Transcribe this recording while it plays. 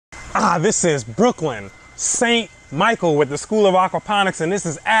This is Brooklyn, St. Michael with the School of Aquaponics, and this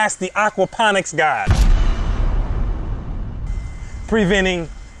is Ask the Aquaponics God. Preventing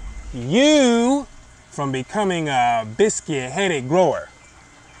you from becoming a biscuit-headed grower.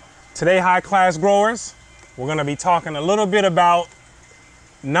 Today, high-class growers, we're going to be talking a little bit about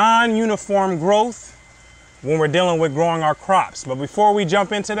non-uniform growth when we're dealing with growing our crops. But before we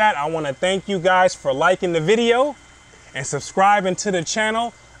jump into that, I want to thank you guys for liking the video and subscribing to the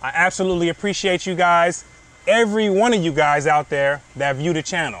channel. I absolutely appreciate you guys, every one of you guys out there that view the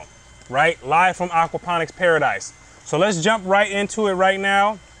channel, right? Live from Aquaponics Paradise. So let's jump right into it right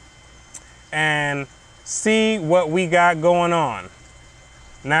now and see what we got going on.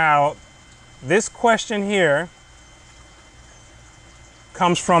 Now, this question here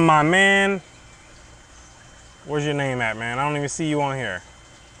comes from my man. Where's your name at, man? I don't even see you on here.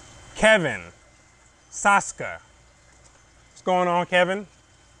 Kevin Saska. What's going on, Kevin?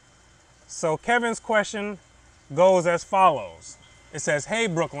 So Kevin's question goes as follows. It says, hey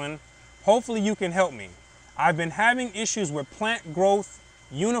Brooklyn, hopefully you can help me. I've been having issues with plant growth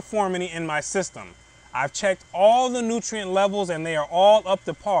uniformity in my system. I've checked all the nutrient levels and they are all up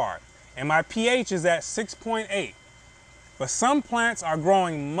to par. And my pH is at 6.8. But some plants are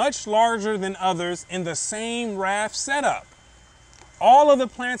growing much larger than others in the same raft setup. All of the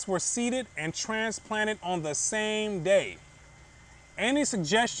plants were seeded and transplanted on the same day. Any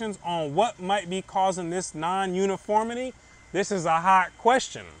suggestions on what might be causing this non-uniformity? This is a hot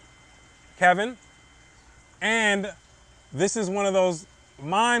question, Kevin. And this is one of those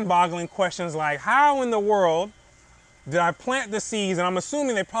mind-boggling questions like, how in the world did I plant the seeds? And I'm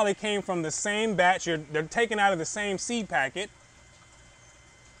assuming they probably came from the same batch. They're taken out of the same seed packet,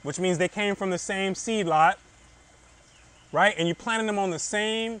 which means they came from the same seed lot, right? And you planted them on the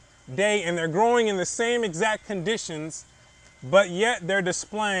same day and they're growing in the same exact conditions, but yet they're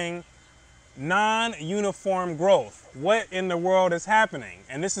displaying non-uniform growth. What in the world is happening?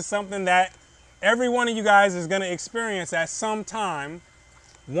 And this is something that every one of you guys is going to experience at some time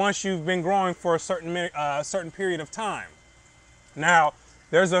once you've been growing for a certain period of time. Now,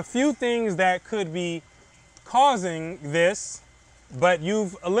 there's a few things that could be causing this, but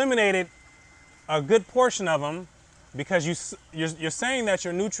you've eliminated a good portion of them because you're saying that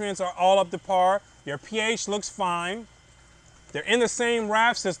your nutrients are all up to par, your pH looks fine, they're in the same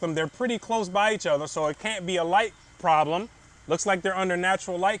raft system, they're pretty close by each other, so it can't be a light problem. Looks like they're under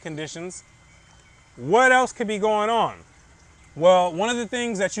natural light conditions. What else could be going on? Well, one of the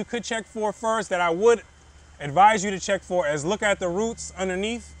things that you could check for first, that I would advise you to check for, is look at the roots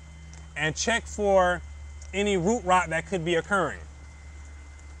underneath and check for any root rot that could be occurring.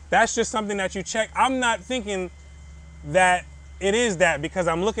 That's just something that you check. I'm not thinking that it is that, because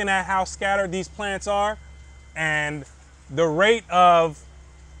I'm looking at how scattered these plants are and the rate of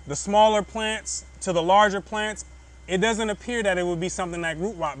the smaller plants to the larger plants. It doesn't appear that it would be something like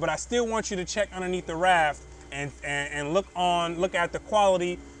root rot, but I still want you to check underneath the raft and look at the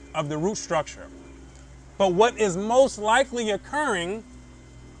quality of the root structure. But what is most likely occurring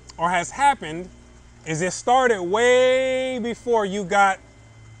or has happened is it started way before you got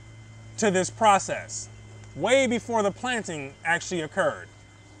to this process, way before the planting actually occurred.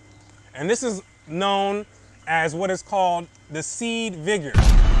 And this is known as what is called the seed vigor.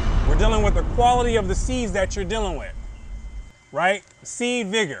 We're dealing with the quality of the seeds that you're dealing with, right? Seed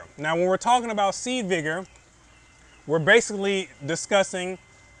vigor. Now, when we're talking about seed vigor, we're basically discussing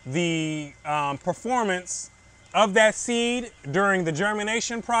the performance of that seed during the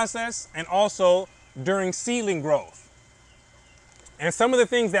germination process and also during seedling growth. And some of the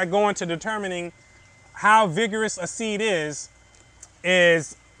things that go into determining how vigorous a seed is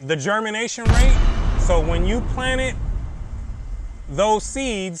the germination rate. So when you planted those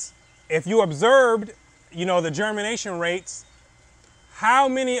seeds, if you observed, the germination rates, how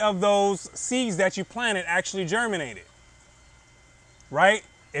many of those seeds that you planted actually germinated, right?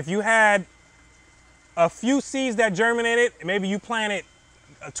 If you had a few seeds that germinated, maybe you planted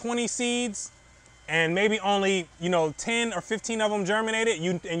 20 seeds and maybe only, 10 or 15 of them germinated,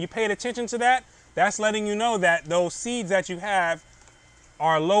 and you paid attention to that, that's letting you know that those seeds that you have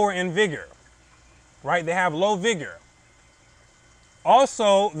are lower in vigor, right? They have low vigor.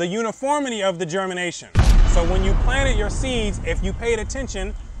 Also, the uniformity of the germination. So when you planted your seeds, if you paid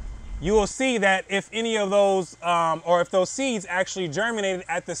attention, you will see that if any of those, or if those seeds actually germinated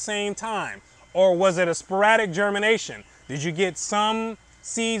at the same time, or was it a sporadic germination? Did you get some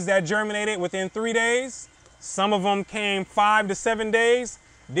seeds that germinated within 3 days? Some of them came 5 to 7 days.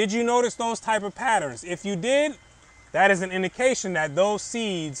 Did you notice those type of patterns? If you did, that is an indication that those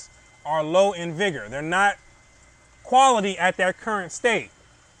seeds are low in vigor. They're not quality at their current state.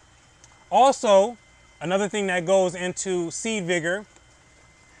 Also, another thing that goes into seed vigor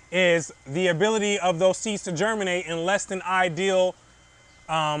is the ability of those seeds to germinate in less than ideal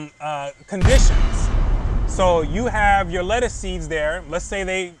conditions. So you have your lettuce seeds there. Let's say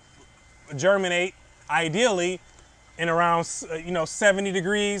they germinate ideally in around 70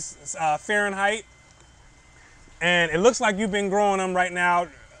 degrees Fahrenheit, and it looks like you've been growing them right now.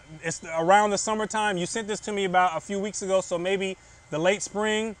 It's around the summertime. You sent this to me about a few weeks ago, so maybe the late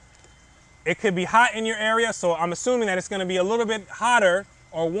spring. It could be hot in your area, so I'm assuming that it's going to be a little bit hotter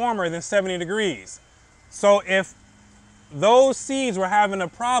or warmer than 70 degrees. So if those seeds were having a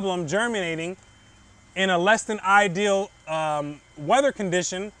problem germinating in a less than ideal weather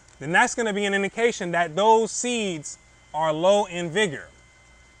condition, then that's going to be an indication that those seeds are low in vigor,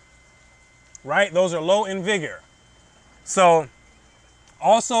 right? Those are low in vigor. So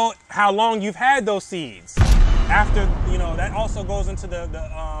also how long you've had those seeds. After, that also goes into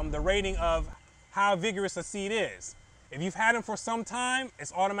the rating of how vigorous a seed is. If you've had them for some time,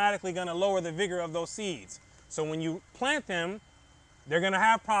 it's automatically going to lower the vigor of those seeds. So when you plant them, they're going to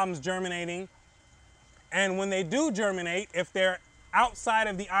have problems germinating. And when they do germinate, if they're outside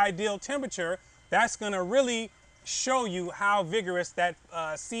of the ideal temperature, that's going to really show you how vigorous that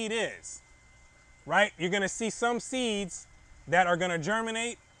seed is, right? You're going to see some seeds that are going to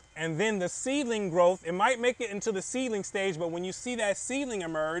germinate, and then the seedling growth, it might make it into the seedling stage, but when you see that seedling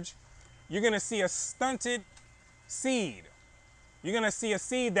emerge, you're going to see a stunted seed. You're going to see a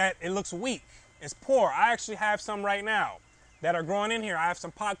seed that it looks weak. It's poor. I actually have some right now that are growing in here. I have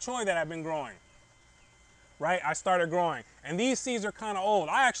some pak choi that I've been growing, right? I started growing. And these seeds are kind of old.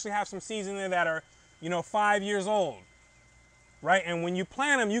 I actually have some seeds in there that are, 5 years old, right? And when you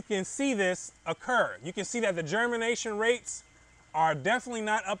plant them, you can see this occur. You can see that the germination rates are definitely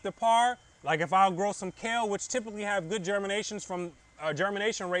not up to par. Like if I'll grow some kale, which typically have good germination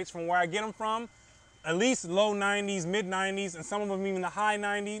rates from where I get them from, at least low 90s, mid 90s, and some of them even the high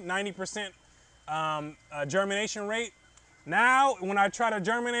 90% germination rate. Now, when I try to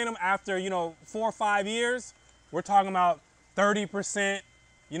germinate them after, 4 or 5 years, we're talking about 30%.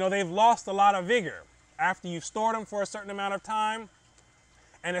 They've lost a lot of vigor after you've stored them for a certain amount of time.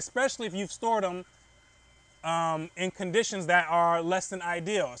 And especially if you've stored them in conditions that are less than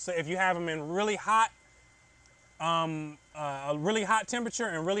ideal. So if you have them in really hot, a really hot temperature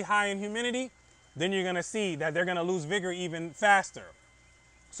and really high in humidity, then you're gonna see that they're gonna lose vigor even faster.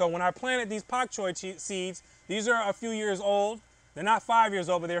 So when I planted these pak choi seeds, these are a few years old. They're not 5 years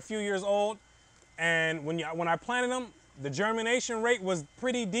old, but they're a few years old. And when I planted them, the germination rate was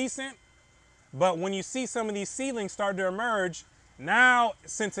pretty decent. But when you see some of these seedlings start to emerge, now,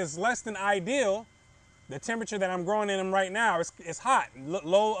 since it's less than ideal, the temperature that I'm growing in them right now is hot,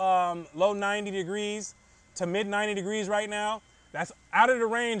 low 90 degrees to mid 90 degrees right now. That's out of the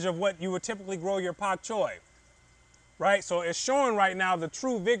range of what you would typically grow your pak choi, right? So it's showing right now the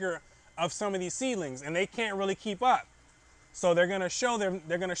true vigor of some of these seedlings, and they can't really keep up. So they're gonna show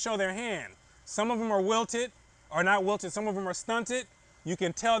their hand. Some of them are wilted, or not wilted. Some of them are stunted. You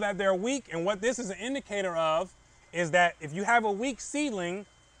can tell that they're weak, and what this is an indicator of is that if you have a weak seedling,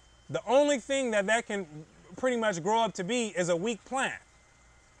 the only thing that can pretty much grow up to be is a weak plant,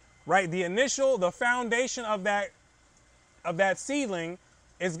 right? The foundation of that seedling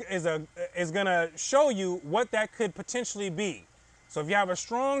is gonna show you what that could potentially be. So if you have a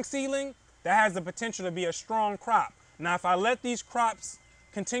strong seedling, that has the potential to be a strong crop. Now, if I let these crops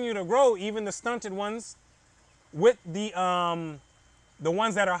continue to grow, even the stunted ones, with the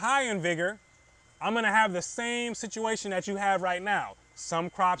ones that are high in vigor, I'm gonna have the same situation that you have right now. Some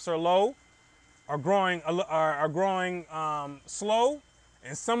crops are low, are growing slow,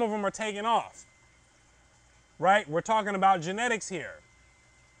 and some of them are taking off, right? We're talking about genetics here.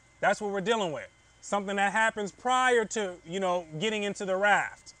 That's what we're dealing with. Something that happens prior to, getting into the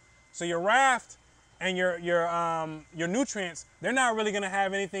raft. So your raft and your nutrients, they're not really gonna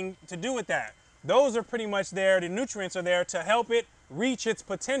have anything to do with that. Those are pretty much there, the nutrients are there to help it reach its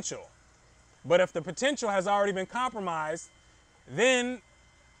potential. But if the potential has already been compromised, then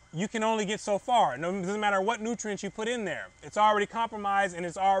you can only get so far. No, it doesn't matter what nutrients you put in there. It's already compromised and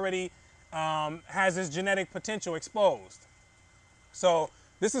it's already has its genetic potential exposed. So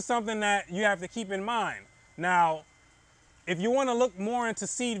this is something that you have to keep in mind. Now, if you want to look more into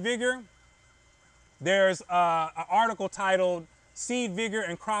seed vigor, there's an article titled Seed Vigor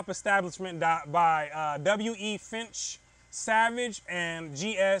and Crop Establishment by W.E. Finch Savage and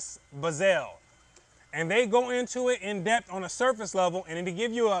G.S. Bazell. And they go into it in depth on a surface level, and to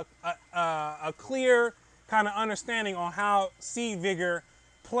give you a clear kind of understanding on how seed vigor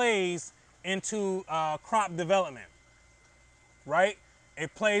plays into crop development, right?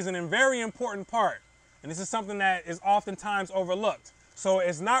 it plays a very important part. And this is something that is oftentimes overlooked. So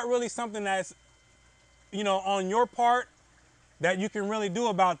it's not really something that's, on your part that you can really do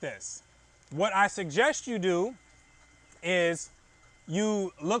about this. What I suggest you do is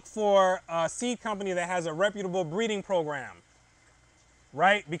you look for a seed company that has a reputable breeding program,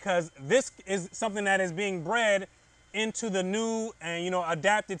 right? Because this is something that is being bred into the new and,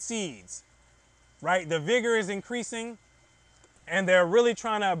 adapted seeds, right? The vigor is increasing and they're really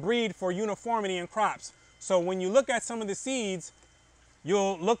trying to breed for uniformity in crops. So when you look at some of the seeds,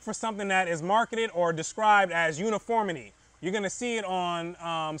 you'll look for something that is marketed or described as uniformity. You're going to see it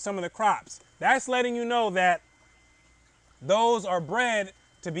on some of the crops. That's letting you know that those are bred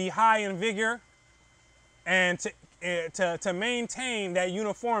to be high in vigor and to maintain that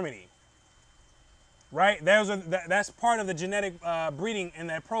uniformity, right? That's part of the genetic breeding in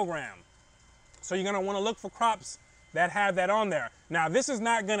that program. So you're going to want to look for crops that have that on there. Now, this is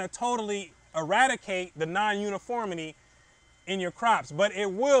not going to totally eradicate the non-uniformity in your crops, but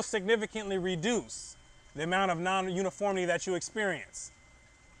it will significantly reduce the amount of non-uniformity that you experience.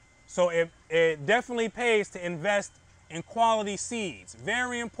 So it definitely pays to invest in quality seeds.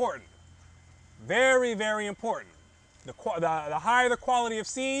 Very important. Very, very important. The higher the quality of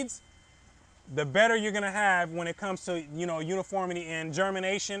seeds, the better you're going to have when it comes to, uniformity in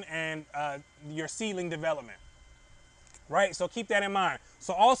germination and your seedling development. Right? So keep that in mind.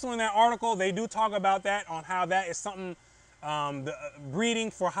 So also in that article, they do talk about that, on how that is something, the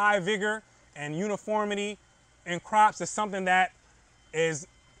breeding for high vigor and uniformity in crops is something that is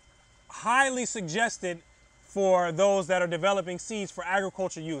highly suggested for those that are developing seeds for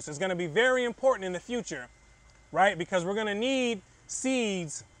agriculture use. It's going to be very important in the future, right? Because we're going to need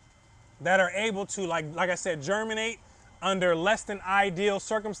seeds that are able to, like I said, germinate under less than ideal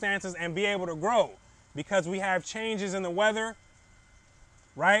circumstances and be able to grow, because we have changes in the weather,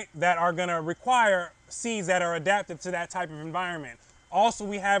 right, that are going to require seeds that are adapted to that type of environment. Also,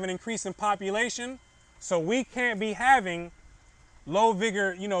 we have an increase in population, so we can't be having low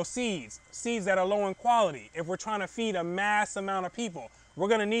vigor, seeds that are low in quality. If we're trying to feed a mass amount of people, we're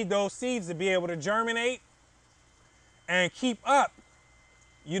going to need those seeds to be able to germinate and keep up,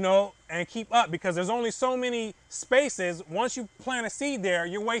 because there's only so many spaces. Once you plant a seed there,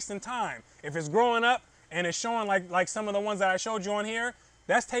 you're wasting time. If it's growing up and it's showing like some of the ones that I showed you on here,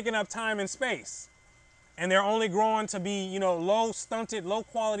 that's taking up time and space. And they're only growing to be, low stunted, low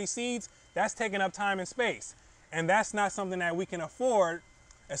quality seeds. That's taking up time and space. And that's not something that we can afford,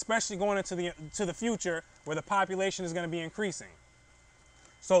 especially going into the future where the population is going to be increasing.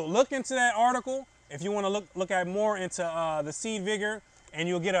 So look into that article if you want to look at more into the seed vigor, and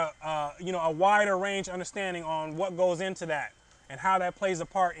you'll get a wider range understanding on what goes into that and how that plays a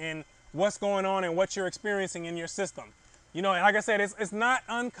part in what's going on and what you're experiencing in your system. Like I said, it's not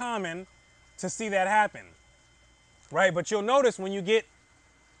uncommon to see that happen, right? But you'll notice when you get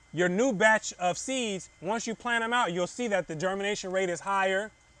your new batch of seeds, once you plant them out, you'll see that the germination rate is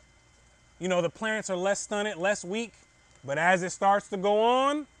higher. The plants are less stunted, less weak. But as it starts to go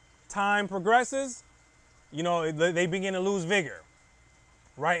on, time progresses, they begin to lose vigor,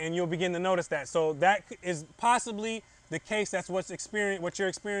 right? And you'll begin to notice that. So that is possibly the case. That's what you're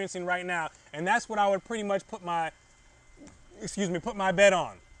experiencing right now. And that's what I would pretty much put my bet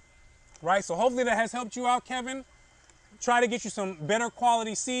on, right? So hopefully that has helped you out, Kevin. Try to get you some better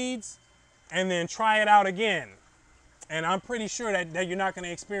quality seeds and then try it out again. And I'm pretty sure that you're not going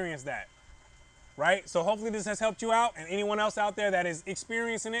to experience that, right? So hopefully this has helped you out, and anyone else out there that is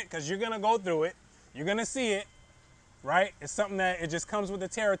experiencing it, because you're going to go through it. You're going to see it, right? It's something that it just comes with the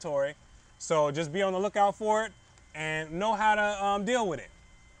territory. So just be on the lookout for it and know how to deal with it,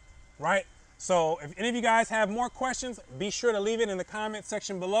 right? So if any of you guys have more questions, be sure to leave it in the comment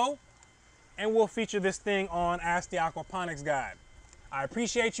section below, and we'll feature this thing on Ask the Aquaponics God. I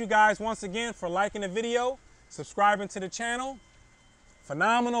appreciate you guys once again for liking the video, subscribing to the channel.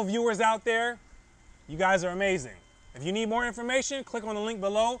 Phenomenal viewers out there. You guys are amazing. If you need more information, click on the link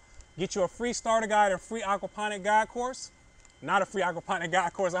below. Get you a free starter guide or free Aquaponics God course. Not a free Aquaponics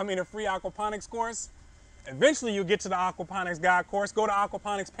God course, I mean a free aquaponics course. Eventually you'll get to the Aquaponics God course. Go to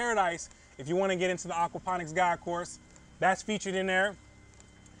Aquaponics Paradise if you want to get into the Aquaponics God course. That's featured in there.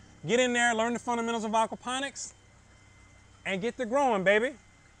 Get in there, learn the fundamentals of aquaponics, and get to growing, baby.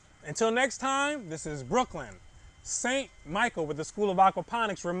 Until next time, this is Brooklyn, St. Michael with the School of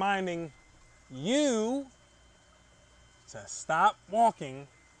Aquaponics, reminding you to stop walking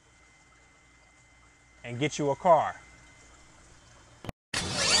and get you a car.